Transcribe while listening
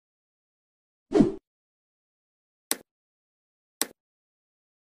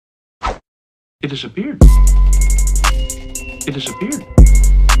It disappeared. It disappeared.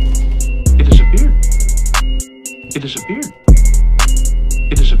 It disappeared. It disappeared.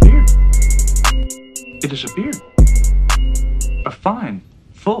 It disappeared. It disappeared. A fine,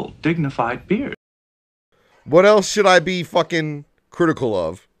 full, dignified beard. What else should I be fucking critical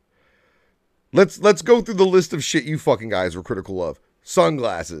of? Let's go through the list of shit you fucking guys were critical of.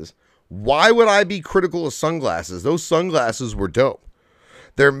 Sunglasses. Why would I be critical of sunglasses? Those sunglasses were dope.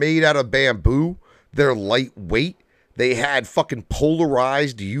 They're made out of bamboo. They're lightweight. They had fucking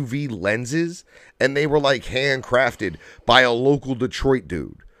polarized UV lenses, and they were like handcrafted by a local Detroit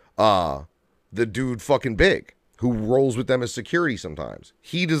dude. The dude fucking Big, who rolls with them as security sometimes.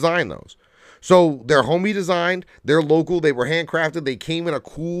 He designed those. So they're homie designed. They're local. They were handcrafted. They came in a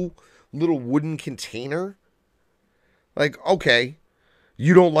cool little wooden container. Like, okay.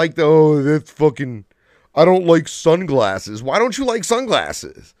 You don't like that's fucking, I don't like sunglasses. Why don't you like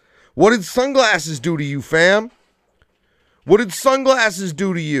sunglasses? What did sunglasses do to you, fam? What did sunglasses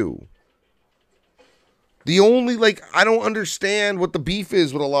do to you? The only, like, I don't understand what the beef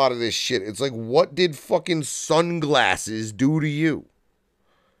is with a lot of this shit. It's like, what did fucking sunglasses do to you?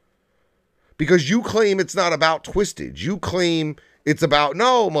 Because you claim it's not about Twisted. You claim it's about,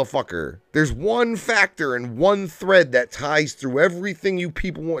 no, motherfucker. There's one factor and one thread that ties through everything you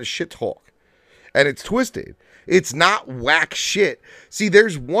people want to shit talk. And it's Twisted. It's not whack shit. See,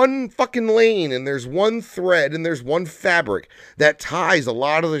 there's one fucking lane and there's one thread and there's one fabric that ties a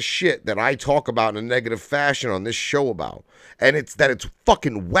lot of the shit that I talk about in a negative fashion on this show about. And it's that it's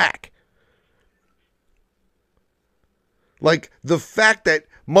fucking whack. Like, the fact that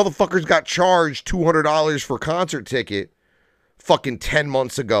motherfuckers got charged $200 for a concert ticket fucking 10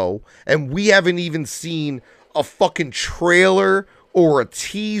 months ago, and we haven't even seen a fucking trailer or a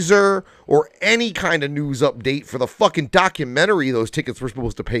teaser or any kind of news update for the fucking documentary those tickets were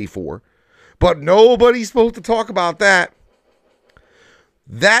supposed to pay for. But nobody's supposed to talk about that.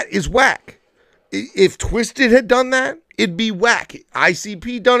 That is whack. If Twisted had done that, it'd be whack.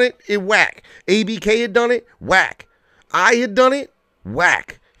 ICP done it, it whack. ABK had done it, whack. I had done it,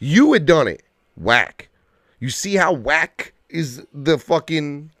 whack. You had done it, whack. You see how whack is the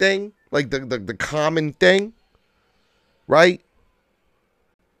fucking thing? Like the common thing? Right?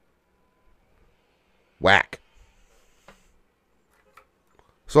 Whack.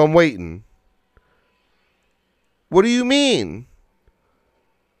 So I'm waiting. What do you mean?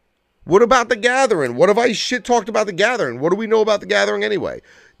 What about The Gathering? What have I shit talked about The Gathering? What do we know about The Gathering anyway?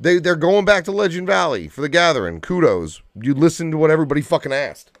 They're going back to Legend Valley for The Gathering. Kudos. You listened to what everybody fucking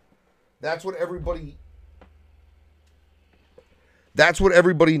asked. That's what everybody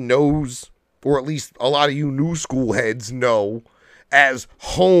knows, or at least a lot of you new school heads know, as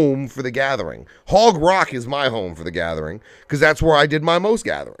home for The Gathering. Hog Rock is my home for The Gathering, because that's where I did my most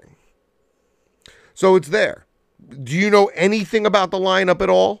gathering. So it's there. Do you know anything about the lineup at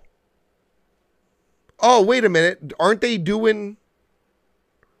all? Oh, wait a minute. Aren't they doing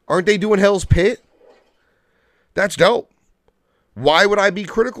Hell's Pit? That's dope. Why would I be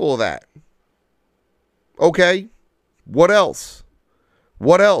critical of that? Okay. What else?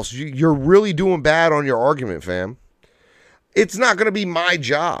 What else? You're really doing bad on your argument, fam. It's not going to be my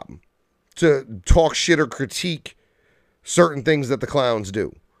job to talk shit or critique certain things that the clowns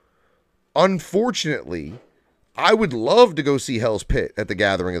do. Unfortunately, I would love to go see Hell's Pit at the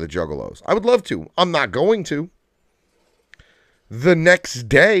Gathering of the Juggalos. I would love to. I'm not going to. The next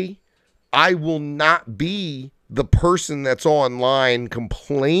day, I will not be the person that's online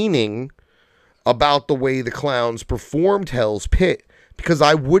complaining about the way the clowns performed Hell's Pit, because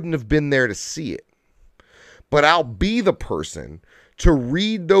I wouldn't have been there to see it. But I'll be the person to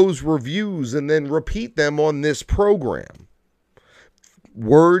read those reviews and then repeat them on this program.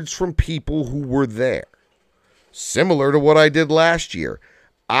 Words from people who were there. Similar to what I did last year.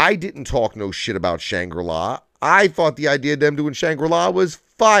 I didn't talk no shit about Shangri-La. I thought the idea of them doing Shangri-La was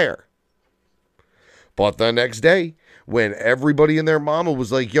fire. But the next day, when everybody and their mama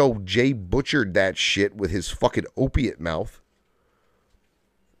was like, yo, Jay butchered that shit with his fucking opiate mouth.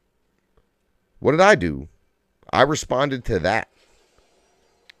 What did I do? I responded to that.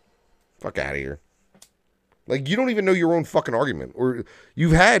 Fuck out of here. Like, you don't even know your own fucking argument. Or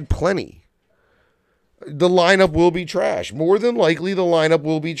you've had plenty. The lineup will be trash. More than likely, the lineup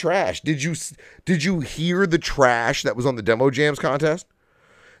will be trash. Did you hear the trash that was on the Demo Jams contest?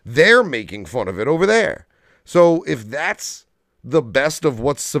 They're making fun of it over there. So if that's the best of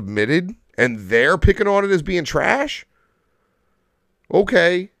what's submitted and they're picking on it as being trash,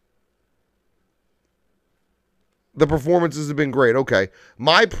 okay. The performances have been great. Okay.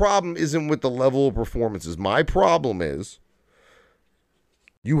 My problem isn't with the level of performances. My problem is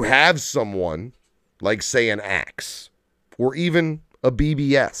You have someone like, say, an Axe or even a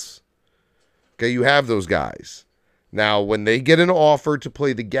BBS. Okay, you have those guys. Now, when they get an offer to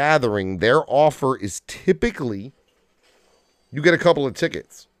play The Gathering, their offer is typically you get a couple of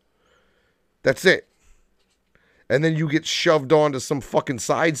tickets. That's it. And then you get shoved onto some fucking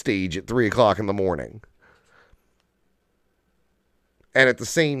side stage at 3 o'clock in the morning. And at the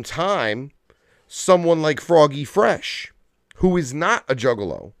same time, someone like Froggy Fresh, who is not a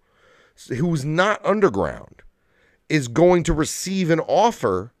juggalo, who's not underground, is going to receive an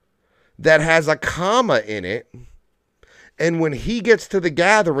offer that has a comma in it. And when he gets to The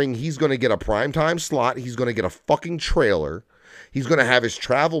Gathering, he's going to get a primetime slot. He's going to get a fucking trailer. He's going to have his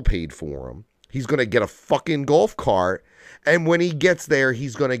travel paid for him. He's going to get a fucking golf cart. And when he gets there,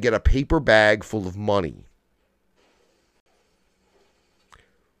 he's going to get a paper bag full of money.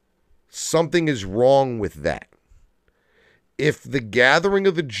 Something is wrong with that. If The Gathering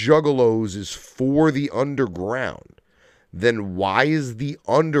of the Juggalos is for the underground, then why is the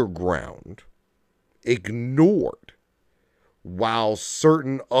underground ignored while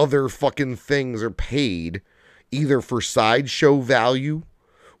certain other fucking things are paid either for sideshow value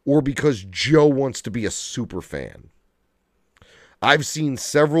or because Joe wants to be a super fan? I've seen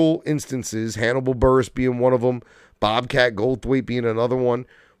several instances, Hannibal Buress being one of them, Bobcat Goldthwait being another one,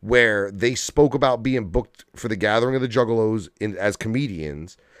 where they spoke about being booked for The Gathering of the Juggalos as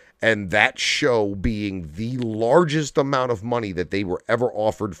comedians, and that show being the largest amount of money that they were ever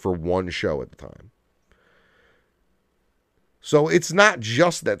offered for one show at the time. So it's not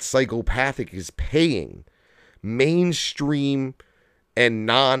just that Psychopathic is paying mainstream and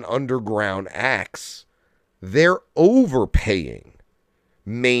non-underground acts. They're overpaying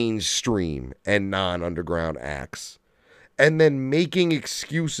mainstream and non-underground acts and then making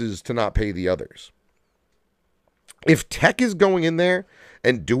excuses to not pay the others. If Tech is going in there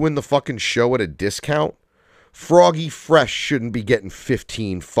and doing the fucking show at a discount, Froggy Fresh shouldn't be getting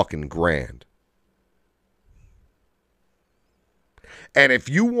 15 fucking grand. And if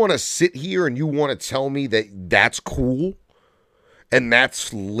you want to sit here and you want to tell me that that's cool and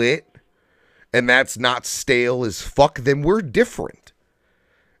that's lit and that's not stale as fuck, then we're different.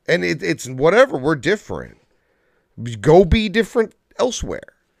 And it's whatever, we're different. Go be different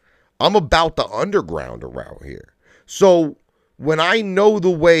elsewhere. I'm about the underground around here. So when I know the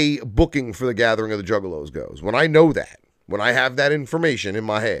way booking for The Gathering of the Juggalos goes, when I know that, when I have that information in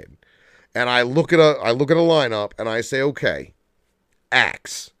my head, and I look at a lineup and I say, okay,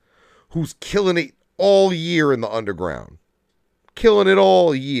 Axe, who's killing it all year in the underground, killing it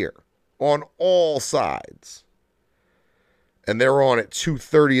all year on all sides, and they're on at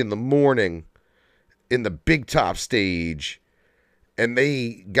 2:30 in the morning in the big top stage, and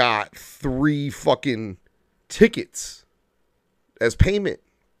they got 3 fucking tickets as payment,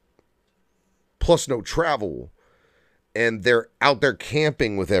 plus no travel, and they're out there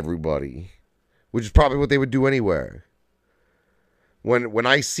camping with everybody, which is probably what they would do anyway. When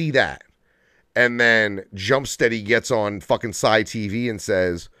I see that, and then Jumpsteady gets on fucking Sci TV and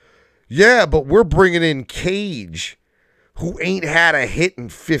says, yeah, but we're bringing in Cage, who ain't had a hit in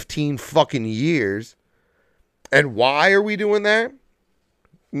 15 fucking years. And why are we doing that?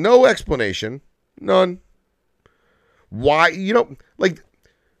 No explanation. None. Why? You know, like,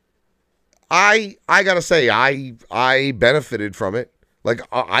 I gotta say, I benefited from it. Like,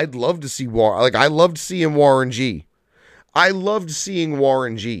 I'd love to see I loved seeing Warren G. I loved seeing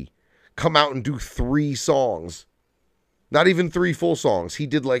Warren G come out and do 3 songs. Not even 3 full songs. He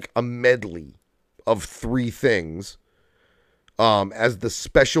did like a medley of 3 things as the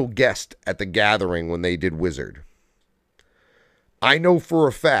special guest at The Gathering when they did Wizard. I know for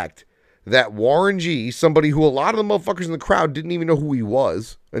a fact that Warren G, somebody who a lot of the motherfuckers in the crowd didn't even know who he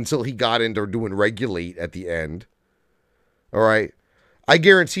was until he got into doing Regulate at the end. All right. I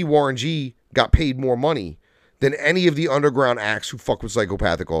guarantee Warren G got paid more money than any of the underground acts who fuck with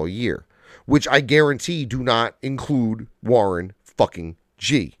Psychopathic all year, which I guarantee do not include Warren fucking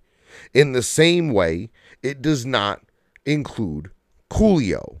G. In the same way, it does not include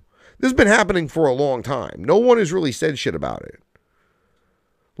Coolio. This has been happening for a long time. No one has really said shit about it.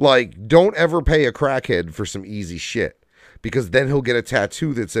 Like, don't ever pay a crackhead for some easy shit, because then he'll get a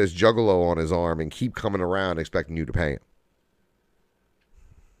tattoo that says Juggalo on his arm and keep coming around expecting you to pay him.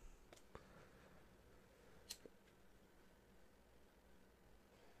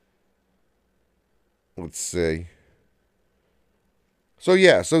 Let's see. So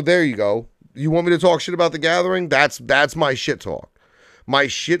yeah, so there you go. You want me to talk shit about The Gathering? That's my shit talk. My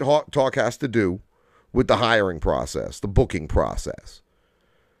shit talk has to do with the hiring process, the booking process.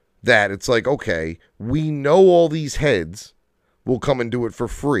 That it's like, okay, we know all these heads. will come and do it for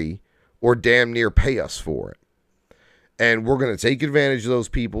free or damn near pay us for it. And we're going to take advantage of those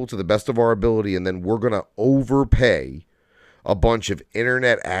people to the best of our ability, and then we're going to overpay a bunch of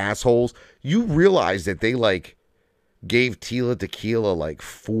internet assholes. You realize that they, like, gave Tila Tequila, like,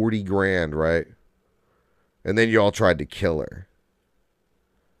 40 grand, right? And then y'all tried to kill her.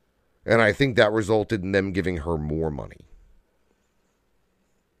 And I think that resulted in them giving her more money.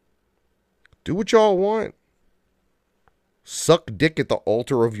 Do what y'all want. Suck dick at the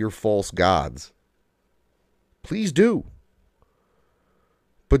altar of your false gods. Please do.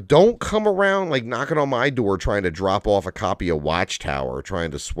 But don't come around like knocking on my door trying to drop off a copy of Watchtower,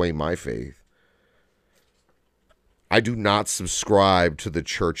 trying to sway my faith. I do not subscribe to the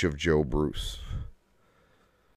Church of Joe Bruce.